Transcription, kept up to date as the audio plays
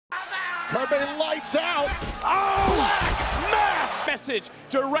Kirby lights out. Oh! Black Mass! Message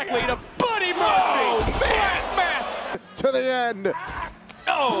directly to Buddy Murphy. Black Mass! To the end.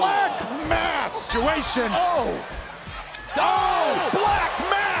 Oh! Black Mass! Situation. Oh! Oh! Black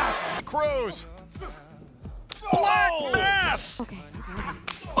Mass! Cruz. Black Mass! Okay.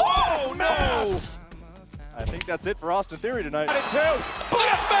 Oh, no! I think that's it for Austin Theory tonight. Got it too.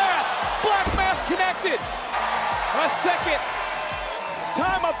 Black Mass! Black Mass connected. A second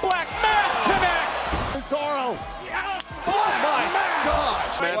time a Black Mass connects. Cesaro. My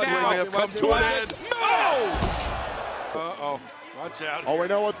gosh! Right Man's now. reign may have come to an end. Mass! Uh-oh. Watch out. Oh, we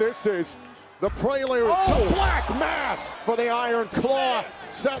know what this is. The prelude to Black Mass for the Iron Claw.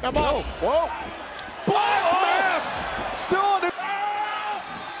 Setting him up. Whoa. Black Mass! Still in it.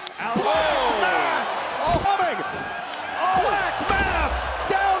 Black Mass! Coming! Black Mass!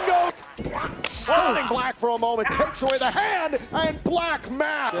 Down goes! Starting Black for a moment, takes away the hand, and Black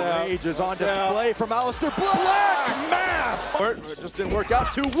Mass! Rage is on display from Aleister Black. Black Mass! It just didn't work out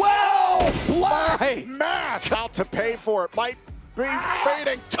too well. Black Mass! Out to pay for it. Might be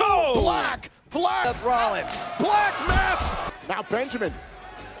fading to Black! Black! Seth Rollins. Black Mass! Now Benjamin.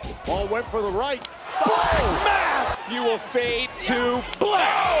 Ball went for the right. Black Mass! You will fade to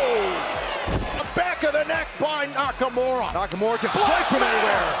black. The back of the neck by Nakamura. Nakamura can strike from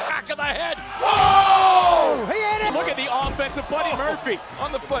anywhere. Back of the head. Oh! He hit it! Look at the offense of Buddy Murphy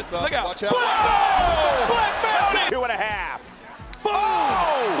on the foot. Look out. Watch out. Black Mass. 2.5.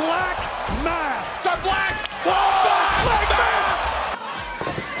 Oh! Black Mass. To black. Black Mass.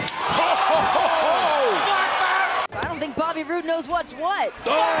 Black Mass. I don't think Bobby Roode knows what's what.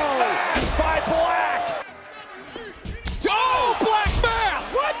 Mass by Black! Oh, Black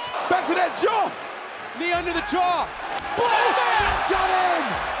Mass. What? Back to that jaw! Knee under the jaw. Black Mass. Got in!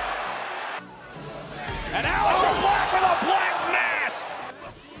 And Aleister Black with a Black Mass!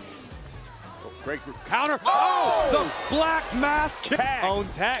 Breakthrough. Counter. Oh, the Black Mass tag. Own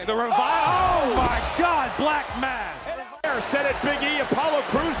tag. The revival. Oh my God, Black Mass. Set it, Big E. Apollo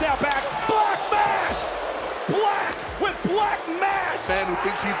Crews now back. Black Mass! Black with Black Mass! Man who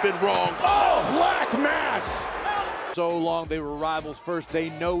thinks he's been wrong. Oh, Black Mass! So long, they were rivals first. They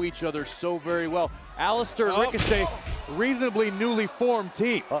know each other so very well. Aleister and Ricochet, reasonably newly formed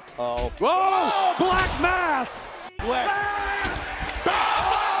team. Uh-oh. Whoa! Black Mass! Black.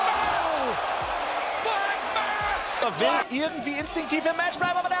 Will irgendwie instinktiv im Match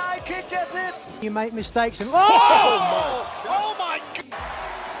bleiben, aber der High Kick, der sitzt. You make mistakes and Oh my God!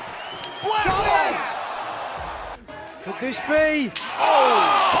 Black Mass! could this be?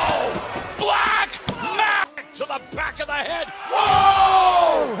 Black Mass! To the back of the head.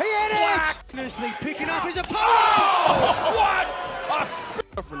 Oh, he hit Black. it! Honestly picking up his opponent. What?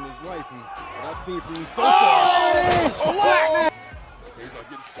 From his life, and what I've seen from him so Oh, far. it is Black.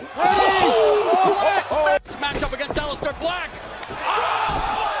 This matchup against Aleister Black.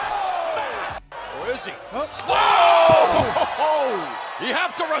 Or is he? Whoa! You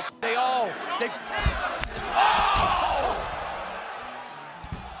have to rush.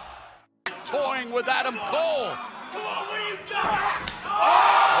 Toying with Adam Cole.